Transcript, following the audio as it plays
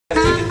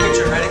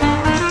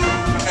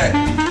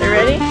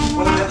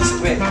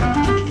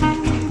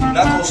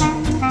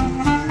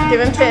Give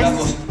him fists.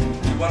 Knuckles.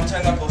 Do one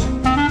time knuckles.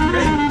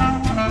 Ready?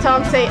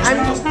 Tell him, say,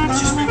 Sprinkles. Let's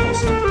do sprinkles.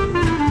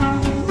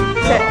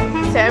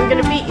 say, I'm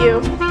gonna beat you.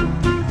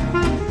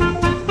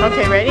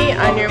 Okay, ready?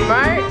 On your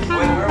mark. Wait,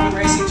 where are we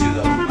racing to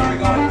though? Where are we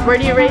going? Where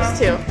do you race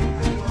to?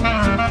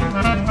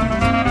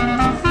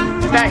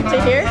 Back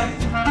to here?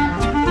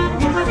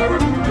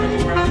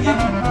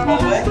 All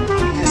the way.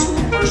 Okay, so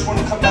the first one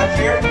to come back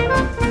here.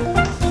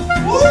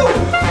 Woo!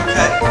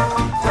 Okay.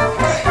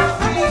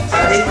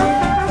 Ready?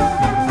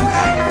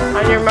 Okay.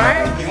 On your mark.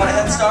 You want a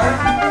head start?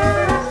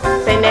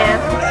 Say, nah.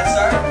 You want a head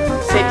start?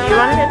 Say, do you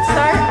want a head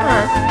start?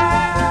 Huh?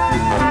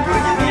 You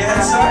want to give me a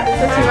head start?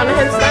 Does he want a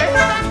head start?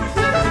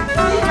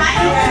 Give me a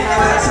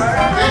head start?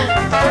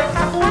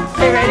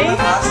 Okay, ready?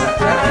 Last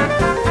time.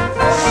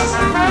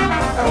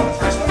 I won the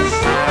first one.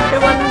 Who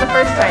won the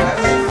first time?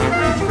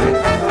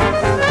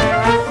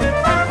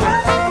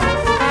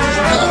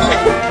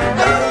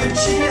 You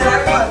cheated. I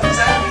won.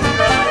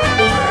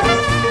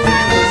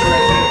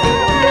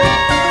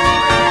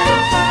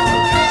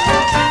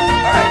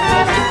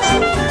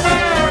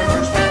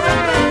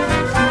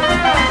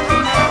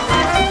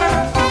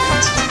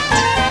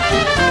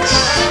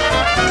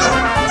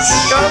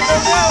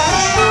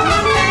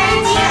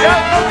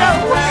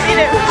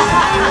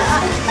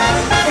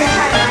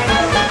 Exactly.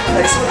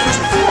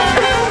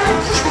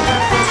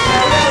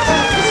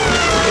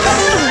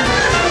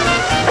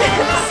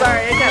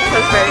 Sorry, I can't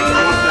push very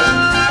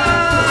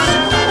good.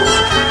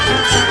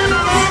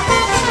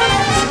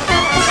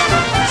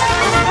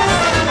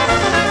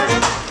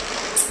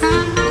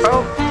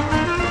 Oh.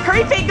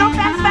 Hurry, Faye, go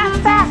fast,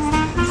 fast, fast.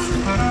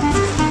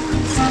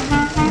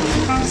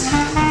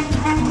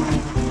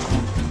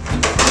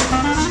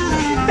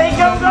 Faye,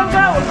 go, go,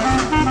 go.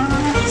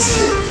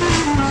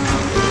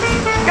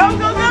 Go,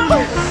 go, go.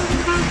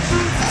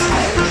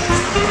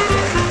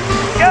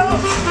 Go.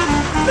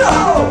 No!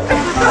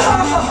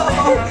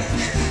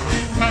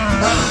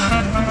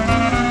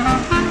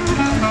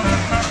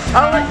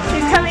 Oh, look,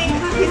 he's coming.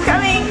 He's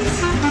coming.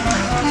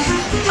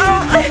 Oh.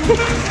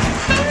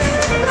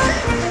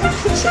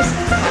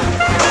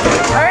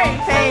 All right,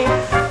 Faye.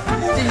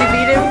 Did you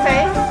beat him,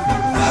 Faye?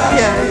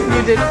 Yeah,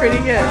 you did pretty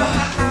good.